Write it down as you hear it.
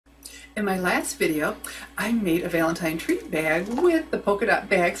In my last video, I made a Valentine treat bag with the polka dot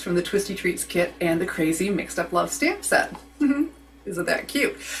bags from the Twisty Treats kit and the crazy mixed up love stamp set. Isn't that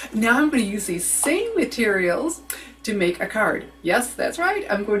cute? Now I'm going to use these same materials to make a card. Yes, that's right,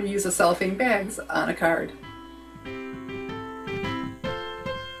 I'm going to use the cellophane bags on a card.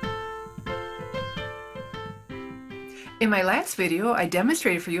 In my last video, I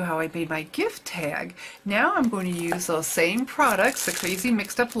demonstrated for you how I made my gift tag. Now I'm going to use those same products, the Crazy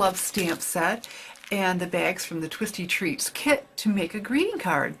Mixed Up Love stamp set, and the bags from the Twisty Treats kit to make a greeting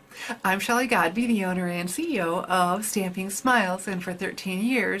card. I'm Shelley Godby, the owner and CEO of Stamping Smiles, and for 13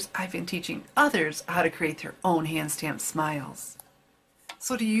 years I've been teaching others how to create their own hand-stamped smiles.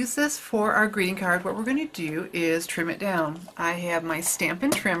 So to use this for our greeting card, what we're going to do is trim it down. I have my Stampin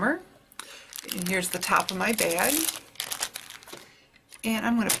trimmer, and here's the top of my bag. And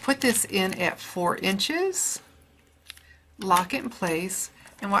I'm going to put this in at 4 inches, lock it in place,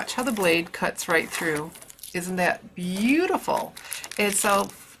 and watch how the blade cuts right through. Isn't that beautiful? And so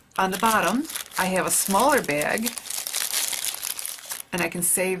on the bottom, I have a smaller bag, and I can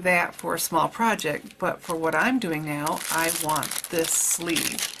save that for a small project, but for what I'm doing now, I want this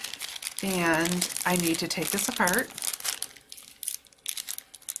sleeve. And I need to take this apart.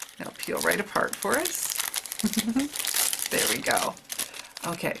 It'll peel right apart for us. There we go.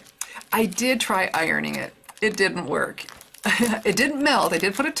 Okay, I did try ironing it. It didn't work. It didn't melt. I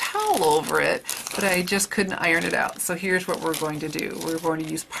did put a towel over it, but I just couldn't iron it out. So here's what we're going to do. We're going to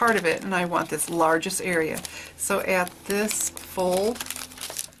use part of it, and I want this largest area. So at this fold,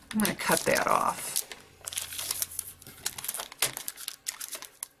 I'm going to cut that off.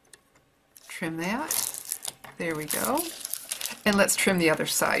 Trim that. There we go. And let's trim the other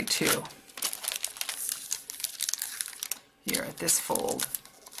side too. Here at this fold.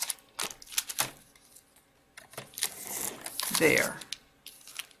 There.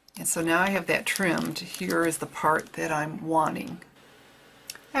 And so now I have that trimmed. Here is the part that I'm wanting.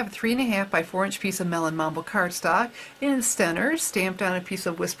 I have a 3.5 by 4 inch piece of Melon Mambo cardstock. In the center, stamped on a piece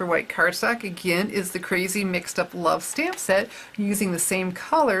of Whisper White cardstock, again, is the Crazy Mixed Up Love stamp set using the same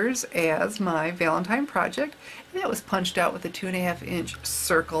colors as my Valentine project. And that was punched out with a 2.5 inch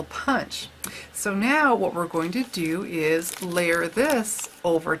circle punch. So now what we're going to do is layer this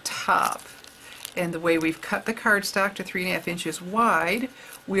over top. And the way we've cut the cardstock to 3.5 inches wide,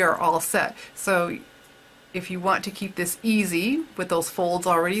 we are all set. So if you want to keep this easy with those folds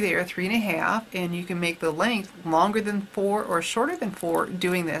already there, 3.5, and you can make the length longer than 4 or shorter than 4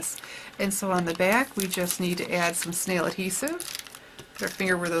 doing this. And so on the back, we just need to add some snail adhesive, put our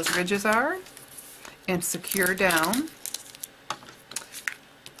finger where those ridges are, and secure down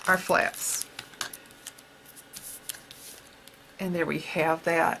our flaps. And there we have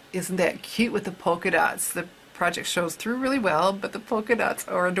that. Isn't that cute with the polka dots? The project shows through really well, but the polka dots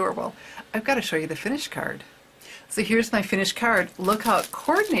are adorable. I've got to show you the finished card. So here's my finished card. Look how it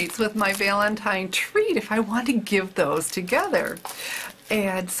coordinates with my Valentine treat if I want to give those together.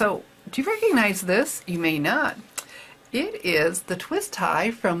 And so, do you recognize this? You may not. It is the twist tie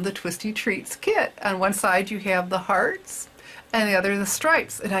from the Twisty Treats kit. On one side you have the hearts, and the other the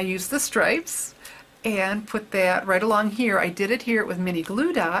stripes. And I used the stripes and put that right along here. I did it here with mini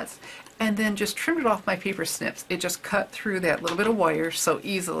glue dots and then just trimmed it off my paper snips. It just cut through that little bit of wire so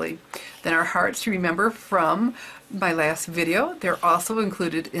easily. Then our hearts, you remember from my last video, they're also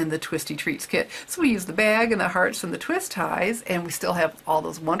included in the Twisty Treats kit. So we use the bag and the hearts and the twist ties, and we still have all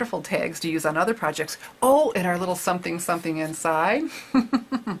those wonderful tags to use on other projects. Oh, and our little something something inside.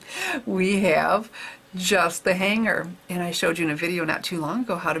 We have just the hanger, and I showed you in a video not too long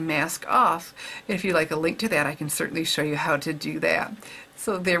ago how to mask off. If you'd like a link to that, I can certainly show you how to do that.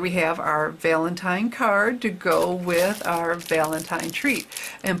 So there we have our Valentine card to go with our Valentine treat,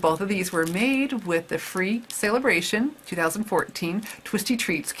 and both of these were made with the free Celebration 2014 Twisty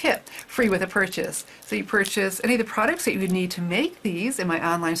Treats kit, free with a purchase. So you purchase any of the products that you would need to make these in my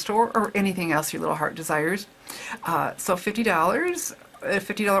online store or anything else your little heart desires. So $50. A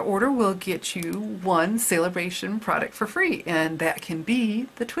 $50 order will get you one Celebration product for free, and that can be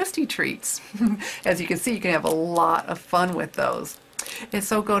the Twisty Treats. As you can see, you can have a lot of fun with those. And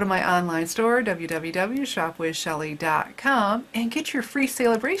so go to my online store, www.shopwithshelley.com, and get your free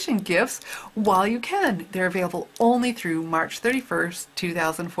Celebration gifts while you can. They're available only through March 31st,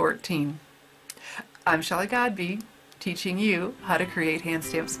 2014. I'm Shelley Godby, teaching you how to create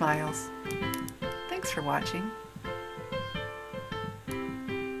hand-stamped smiles. Thanks for watching.